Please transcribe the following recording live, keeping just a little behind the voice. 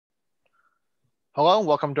Hello, and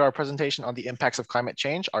welcome to our presentation on the impacts of climate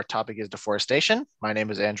change. Our topic is deforestation. My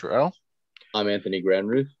name is Andrew O. I'm Anthony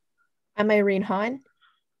Granruth. I'm Irene Han.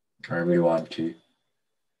 Irene Yuan Qi.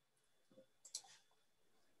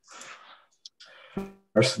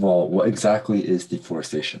 First of all, what exactly is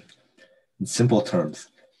deforestation? In simple terms,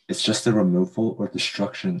 it's just the removal or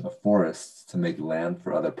destruction of forests to make land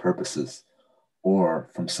for other purposes or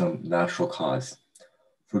from some natural cause.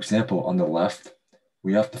 For example, on the left,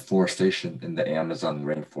 we have deforestation in the Amazon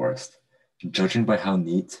rainforest. And judging by how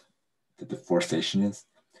neat the deforestation is,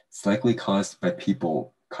 it's likely caused by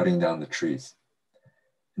people cutting down the trees.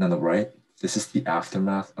 And on the right, this is the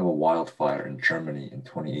aftermath of a wildfire in Germany in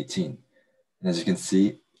 2018. And as you can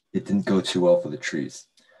see, it didn't go too well for the trees.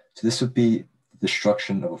 So this would be the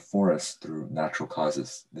destruction of a forest through natural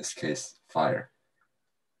causes, in this case, fire.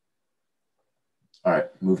 All right,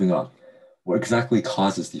 moving on. What exactly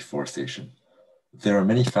causes deforestation? There are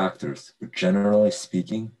many factors, but generally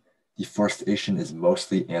speaking, deforestation is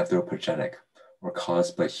mostly anthropogenic or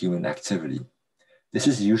caused by human activity. This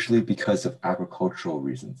is usually because of agricultural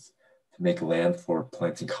reasons, to make land for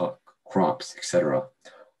planting crops, etc.,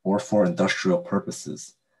 or for industrial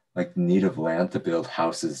purposes, like the need of land to build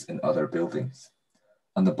houses and other buildings.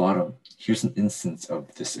 On the bottom, here's an instance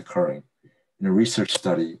of this occurring. In a research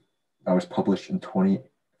study that was published in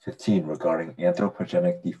 2015 regarding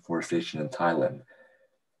anthropogenic deforestation in Thailand,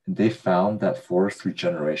 and they found that forest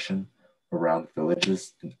regeneration around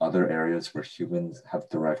villages and other areas where humans have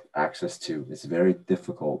direct access to is very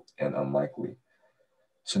difficult and unlikely.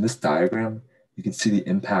 So in this diagram, you can see the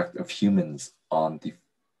impact of humans on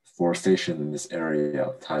deforestation in this area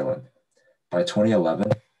of Thailand. By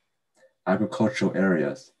 2011, agricultural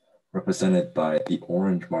areas represented by the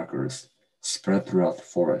orange markers spread throughout the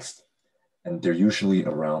forest, and they're usually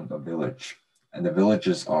around a village, and the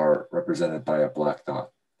villages are represented by a black dot.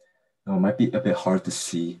 Now, it might be a bit hard to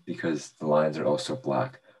see because the lines are also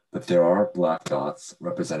black, but there are black dots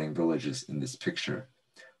representing villages in this picture,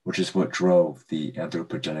 which is what drove the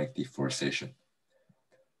anthropogenic deforestation.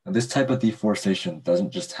 Now, this type of deforestation doesn't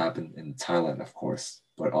just happen in Thailand, of course,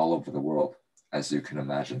 but all over the world, as you can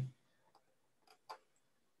imagine.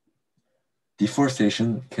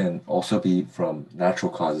 Deforestation can also be from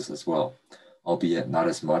natural causes as well, albeit not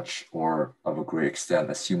as much or of a great extent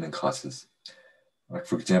as human causes. Like,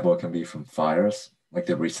 for example, it can be from fires, like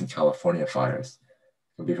the recent California fires.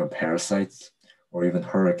 It can be from parasites or even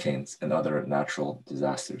hurricanes and other natural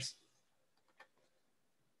disasters.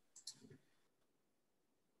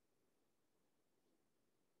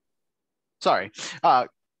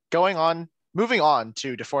 Moving on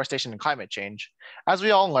to deforestation and climate change. As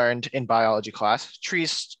we all learned in biology class,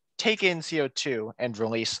 trees take in CO2 and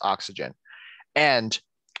release oxygen. And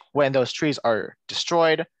when those trees are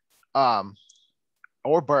destroyed,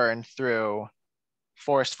 or burned through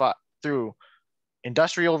through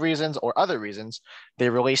industrial reasons or other reasons, they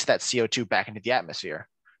release that CO2 back into the atmosphere.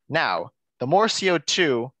 Now, the more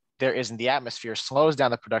CO2 there is in the atmosphere slows down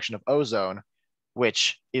the production of ozone,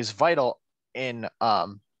 which is vital in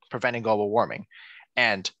preventing global warming.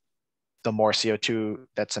 And the more CO2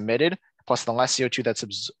 that's emitted, plus the less CO2 that's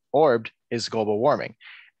absorbed is global warming.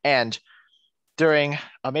 And during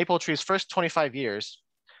a maple tree's first 25 years,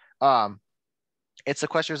 it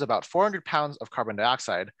sequesters about 400 pounds of carbon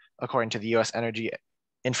dioxide, according to the US Energy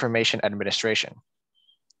Information Administration.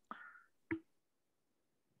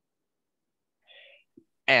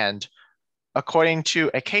 And according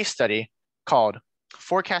to a case study called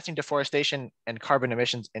Forecasting Deforestation and Carbon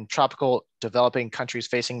Emissions in Tropical Developing Countries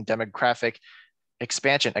Facing Demographic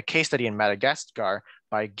Expansion, a case study in Madagascar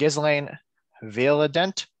by Ghislaine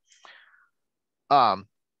Villadent, and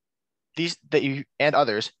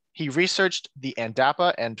others, he researched the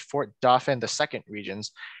Andapa and Fort Dauphin II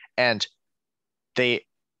regions, and they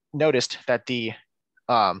noticed that the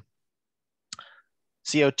CO2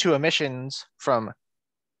 emissions from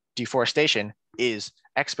deforestation is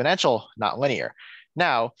exponential, not linear.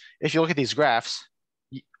 Now, if you look at these graphs,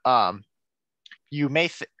 at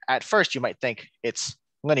first you might think it's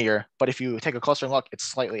linear, but if you take a closer look, it's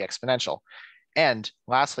slightly exponential. And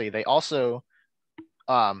lastly, they also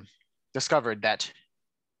discovered that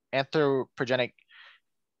anthropogenic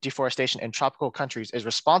deforestation in tropical countries is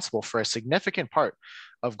responsible for a significant part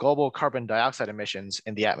of global carbon dioxide emissions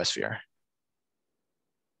in the atmosphere.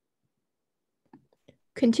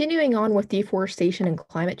 Continuing on with deforestation and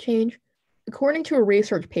climate change, according to a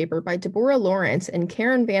research paper by Deborah Lawrence and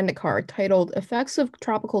Karen Vandekar titled Effects of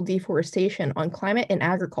Tropical Deforestation on Climate and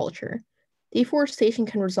Agriculture, deforestation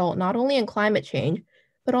can result not only in climate change,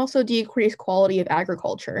 but also decreased quality of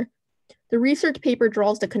agriculture. The research paper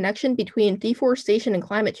draws the connection between deforestation and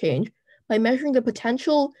climate change by measuring the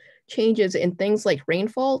potential changes in things like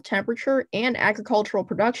rainfall, temperature, and agricultural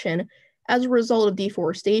production as a result of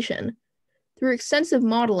deforestation. Through extensive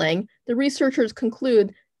modeling, the researchers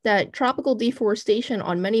conclude that tropical deforestation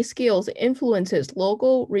on many scales influences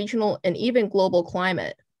local, regional, and even global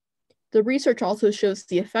climate. The research also shows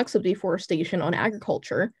the effects of deforestation on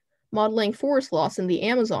agriculture, modeling forest loss in the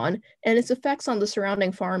Amazon and its effects on the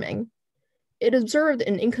surrounding farming. It observed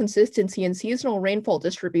an inconsistency in seasonal rainfall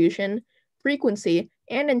distribution, frequency,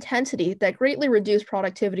 and intensity that greatly reduced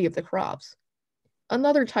productivity of the crops.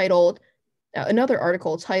 Another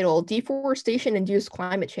article titled Deforestation-Induced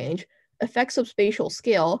Climate Change, Effects of Spatial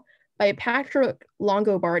Scale by Patrick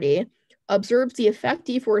Longobardi observes the effect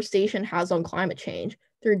deforestation has on climate change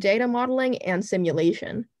through data modeling and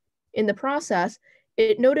simulation. In the process,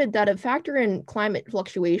 it noted that a factor in climate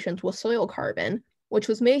fluctuations was soil carbon, which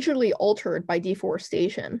was majorly altered by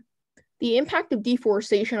deforestation. The impact of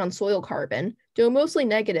deforestation on soil carbon, though mostly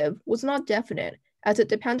negative, was not definite, as it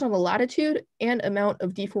depends on the latitude and amount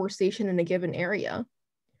of deforestation in a given area.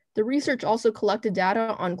 The research also collected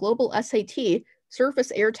data on global SAT,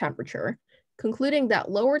 surface air temperature, concluding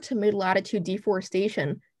that lower to mid-latitude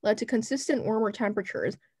deforestation led to consistent warmer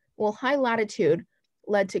temperatures, while high latitude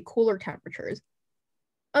led to cooler temperatures.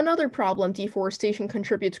 Another problem deforestation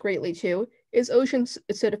contributes greatly to is ocean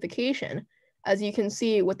acidification, as you can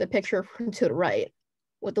see with the picture to the right.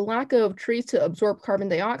 With the lack of trees to absorb carbon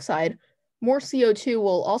dioxide, more CO2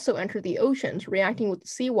 will also enter the oceans, reacting with the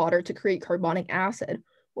seawater to create carbonic acid,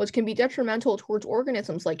 which can be detrimental towards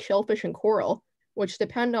organisms like shellfish and coral, which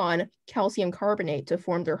depend on calcium carbonate to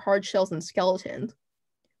form their hard shells and skeletons.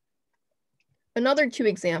 Another two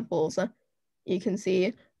examples you can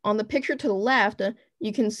see on the picture to the left,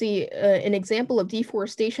 you can see an example of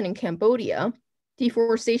deforestation in Cambodia.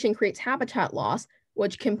 Deforestation creates habitat loss,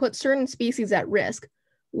 which can put certain species at risk,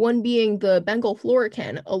 one being the Bengal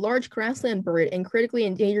florican, a large grassland bird and critically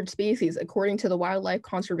endangered species according to the Wildlife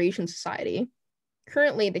Conservation Society.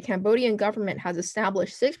 Currently, the Cambodian government has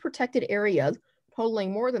established 6 protected areas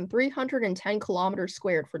totaling more than 310 kilometers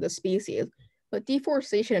squared for the species, but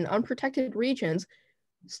deforestation in unprotected regions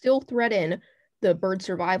still threaten the bird's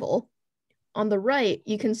survival. On the right,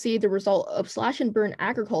 you can see the result of slash and burn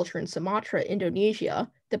agriculture in Sumatra, Indonesia,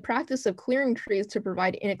 the practice of clearing trees to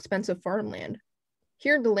provide inexpensive farmland.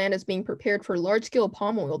 Here, the land is being prepared for large-scale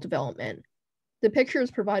palm oil development. The picture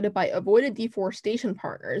is provided by Avoided Deforestation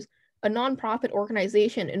Partners, a nonprofit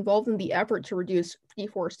organization involved in the effort to reduce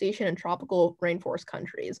deforestation in tropical rainforest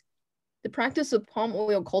countries. The practice of palm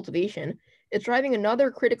oil cultivation is driving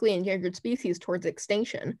another critically endangered species towards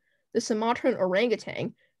extinction, the Sumatran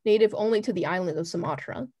orangutan, native only to the island of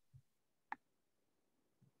Sumatra.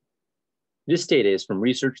 This data is from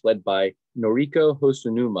research led by Noriko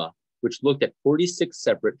Hosunuma, which looked at 46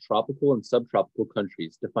 separate tropical and subtropical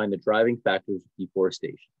countries to find the driving factors of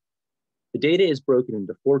deforestation. The data is broken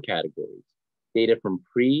into 4 categories: data from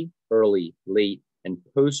pre, early, late, and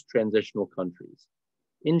post-transitional countries.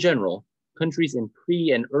 In general, countries in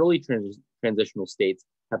pre and early transitional states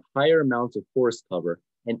have higher amounts of forest cover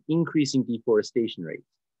and increasing deforestation rates,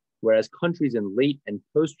 whereas countries in late and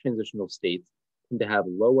post-transitional states tend to have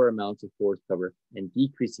lower amounts of forest cover and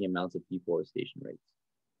decreasing amounts of deforestation rates.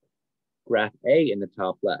 Graph A in the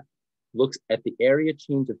top left looks at the area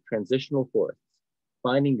change of transitional forests,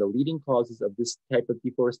 finding the leading causes of this type of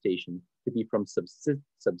deforestation to be from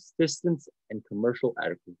subsistence and commercial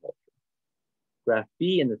agriculture. Graph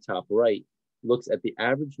B in the top right looks at the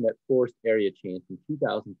average net forest area change from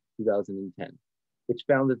 2000 to 2010, which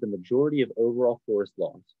found that the majority of overall forest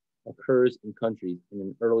loss occurs in countries in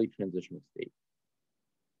an early transitional state.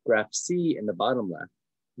 Graph C in the bottom left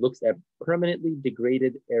looks at permanently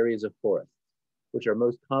degraded areas of forests, which are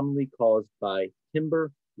most commonly caused by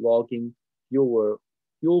timber, logging, fuel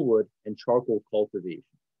wood, and charcoal cultivation.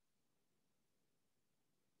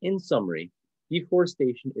 In summary,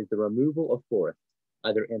 deforestation is the removal of forests,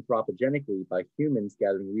 either anthropogenically by humans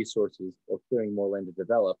gathering resources or clearing more land to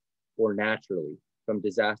develop, or naturally from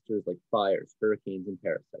disasters like fires, hurricanes, and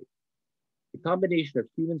parasites. The combination of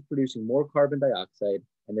humans producing more carbon dioxide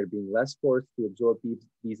and there being less forests to absorb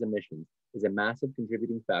these emissions is a massive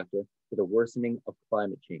contributing factor to the worsening of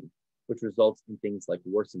climate change, which results in things like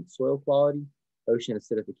worsened soil quality, ocean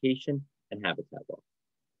acidification, and habitat loss.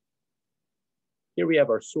 Here we have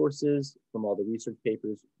our sources from all the research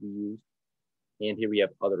papers we used, and here we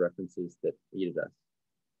have other references that aided us.